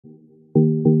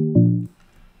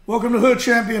Welcome to Hood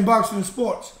Champion Boxing and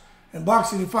Sports. In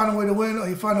boxing, you find a way to win or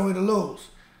you find a way to lose.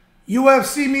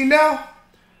 UFC me now?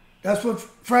 That's what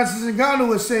Francis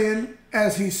Ngannou is saying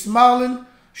as he's smiling,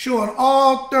 showing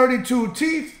all 32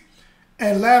 teeth,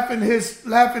 and laughing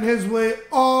his way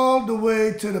all the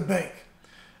way to the bank.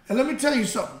 And let me tell you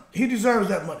something. He deserves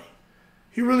that money.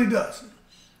 He really does.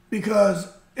 Because,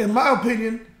 in my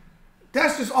opinion,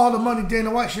 that's just all the money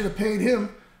Dana White should have paid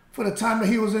him for the time that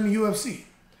he was in the UFC.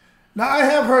 Now, I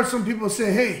have heard some people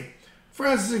say, hey,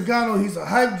 Francis Ngannou, he's a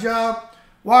hype job.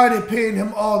 Why are they paying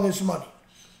him all this money?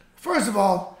 First of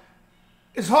all,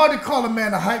 it's hard to call a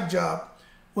man a hype job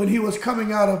when he was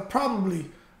coming out of probably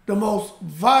the most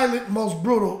violent, most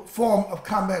brutal form of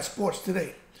combat sports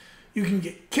today. You can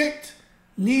get kicked,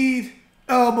 kneed,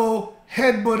 elbowed,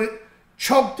 headbutted,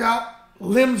 choked out,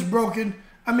 limbs broken.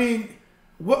 I mean,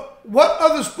 what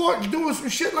other sport is doing some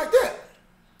shit like that?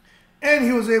 And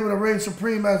he was able to reign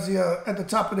supreme as at the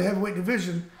top of the heavyweight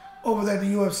division over there at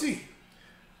the UFC.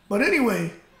 But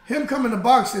anyway, him coming to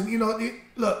boxing, you know,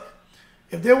 look,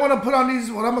 if they want to put on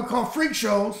these, what I'm going to call freak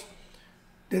shows,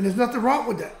 then there's nothing wrong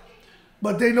with that.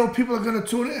 But they know people are going to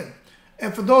tune in.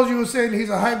 And for those of you who are saying he's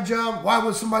a hype job, why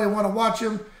would somebody want to watch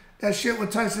him? That shit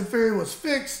with Tyson Fury was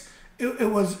fixed. It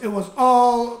was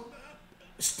all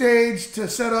staged to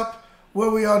set up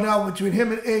where we are now between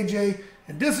him and AJ.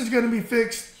 And this is going to be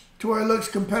fixed to where it looks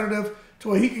competitive, to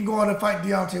where he can go on and fight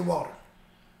Deontay Wilder.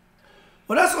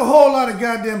 Well, that's a whole lot of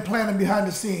goddamn planning behind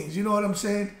the scenes. You know what I'm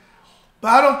saying? But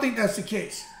I don't think that's the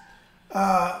case.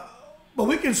 But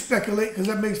we can speculate because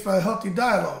that makes for a healthy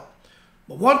dialogue.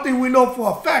 But one thing we know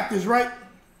for a fact is, right,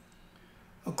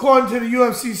 according to the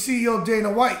UFC CEO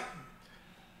Dana White,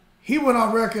 he went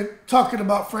on record talking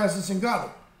about Francis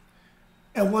Ngannou.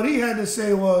 And what he had to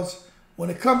say was, when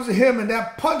it comes to him and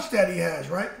that punch that he has,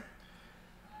 right,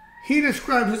 he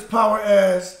described his power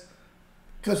as,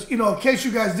 because, you know, in case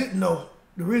you guys didn't know,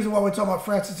 the reason why we're talking about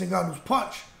Francis Ngannou's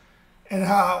punch and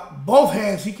how both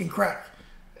hands he can crack.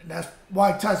 And that's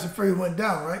why Tyson Fury went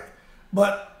down, right?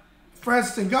 But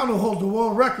Francis Ngannou holds the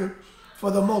world record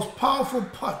for the most powerful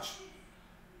punch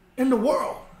in the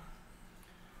world.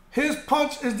 His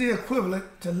punch is the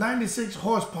equivalent to 96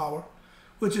 horsepower,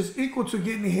 which is equal to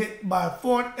getting hit by a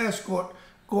Ford Escort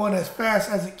going as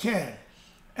fast as it can.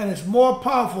 And it's more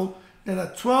powerful than a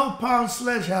 12-pound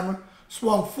sledgehammer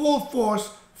swung full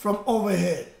force from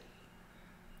overhead.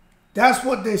 That's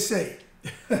what they say.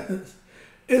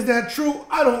 Is that true?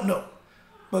 I don't know.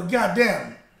 But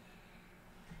goddamn,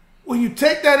 when you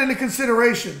take that into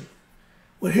consideration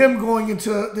with him going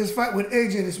into this fight with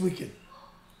AJ this weekend,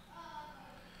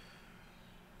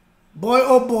 boy,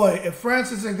 oh boy, if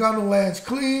Francis Ngannou lands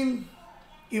clean,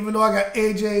 even though I got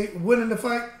AJ winning the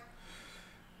fight,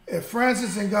 if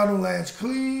Francis Ngannou lands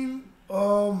clean,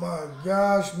 oh my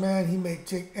gosh, man, he may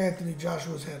take Anthony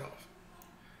Joshua's head off.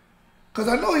 Because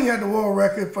I know he had the world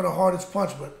record for the hardest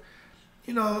punch, but,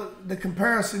 you know, the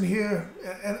comparison here,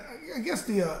 and I guess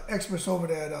the experts over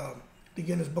there at the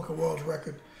Guinness Book of World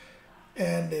Record,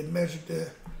 and they measured the,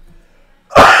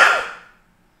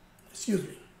 excuse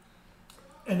me,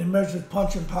 and they measured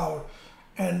punching power,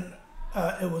 and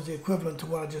it was the equivalent to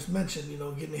what I just mentioned, you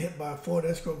know, getting hit by a Ford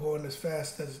Escort going as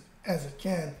fast as it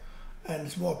can, and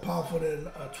it's more powerful than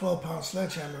a 12-pound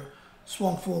sledgehammer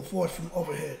swung full force from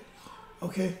overhead,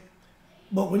 okay?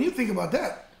 But when you think about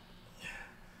that,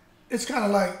 it's kind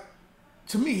of like,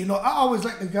 to me, you know, I always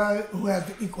like the guy who has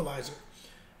the equalizer.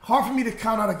 Hard for me to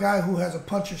count out a guy who has a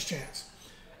puncher's chance.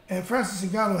 And Francis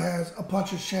Ngannou has a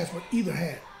puncher's chance with either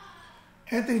hand.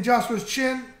 Anthony Joshua's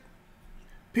chin,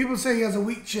 people say he has a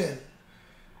weak chin.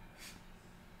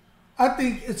 I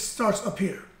think it starts up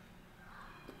here.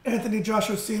 Anthony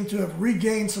Joshua seemed to have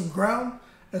regained some ground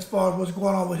as far as what's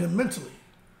going on with him mentally.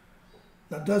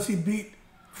 Now, does he beat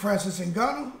Francis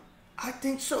Ngannou? I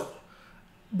think so.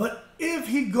 But if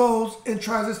he goes and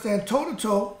tries to stand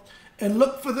toe-to-toe and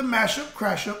look for the mashup,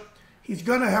 crash-up, he's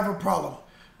going to have a problem.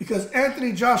 Because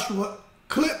Anthony Joshua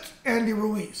clipped Andy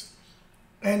Ruiz.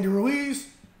 Andy Ruiz,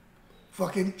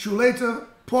 fucking chuleta,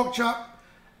 pork chop,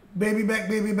 baby back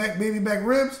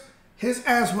ribs. His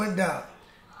ass went down.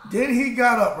 Then he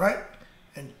got up, right?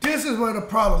 And this is where the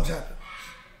problems happen.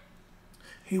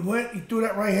 He went, he threw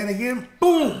that right hand again,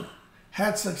 boom,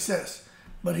 had success.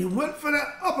 But he went for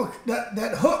that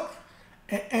that hook,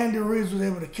 and Andy Ruiz was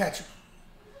able to catch him.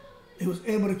 He was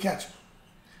able to catch him.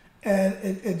 And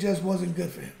it just wasn't good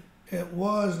for him. It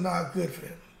was not good for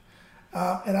him.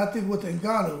 And I think with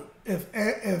Ngannou, if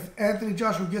Anthony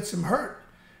Joshua gets him hurt,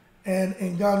 and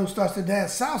Ngannou starts to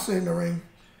dance salsa in the ring,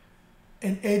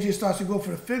 and AJ starts to go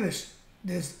for the finish,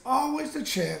 there's always the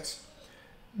chance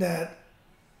that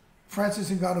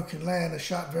Francis Ngannou can land a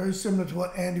shot very similar to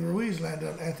what Andy Ruiz landed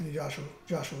on Anthony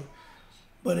Joshua.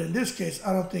 But in this case,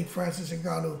 I don't think Francis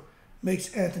Ngannou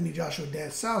makes Anthony Joshua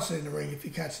dance salsa in the ring if he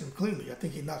catches him cleanly. I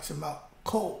think he knocks him out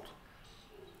cold.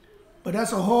 But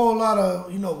that's a whole lot of,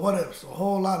 what ifs, a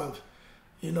whole lot of,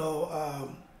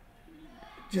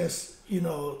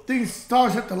 things,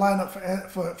 stars have to line up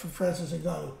for Francis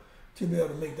Ngannou to be able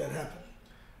to make that happen.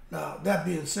 Now, that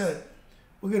being said,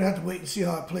 we're going to have to wait and see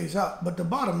how it plays out. But the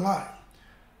bottom line,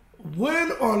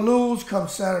 win or lose come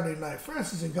Saturday night,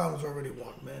 Francis Ngannou's already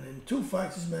won, man. In 2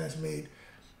 fights, this man's made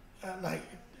like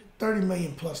 $30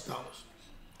 million plus.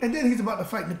 And then he's about to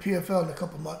fight in the PFL in a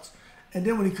couple months. And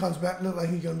then when he comes back, look like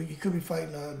he could be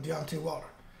fighting Deontay Wilder.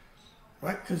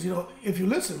 Right? Because, if you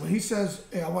listen, when he says,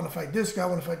 hey, I want to fight this guy, I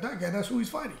want to fight that guy, that's who he's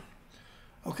fighting.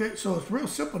 Okay? So it's real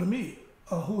simple to me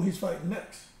who he's fighting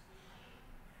next.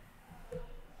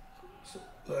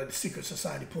 The secret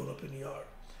society pulled up in the yard.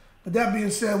 But that being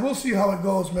said, we'll see how it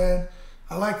goes, man.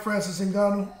 I like Francis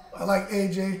Ngannou. I like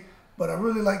AJ. But I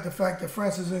really like the fact that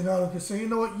Francis Ngannou can say, you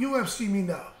know what, UFC me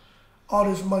now. All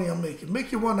this money I'm making.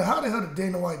 Make you wonder, how the hell did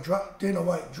Dana White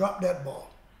drop that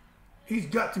ball? He's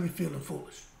got to be feeling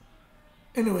foolish.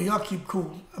 Anyway, y'all keep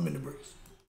cool. I'm in the breeze.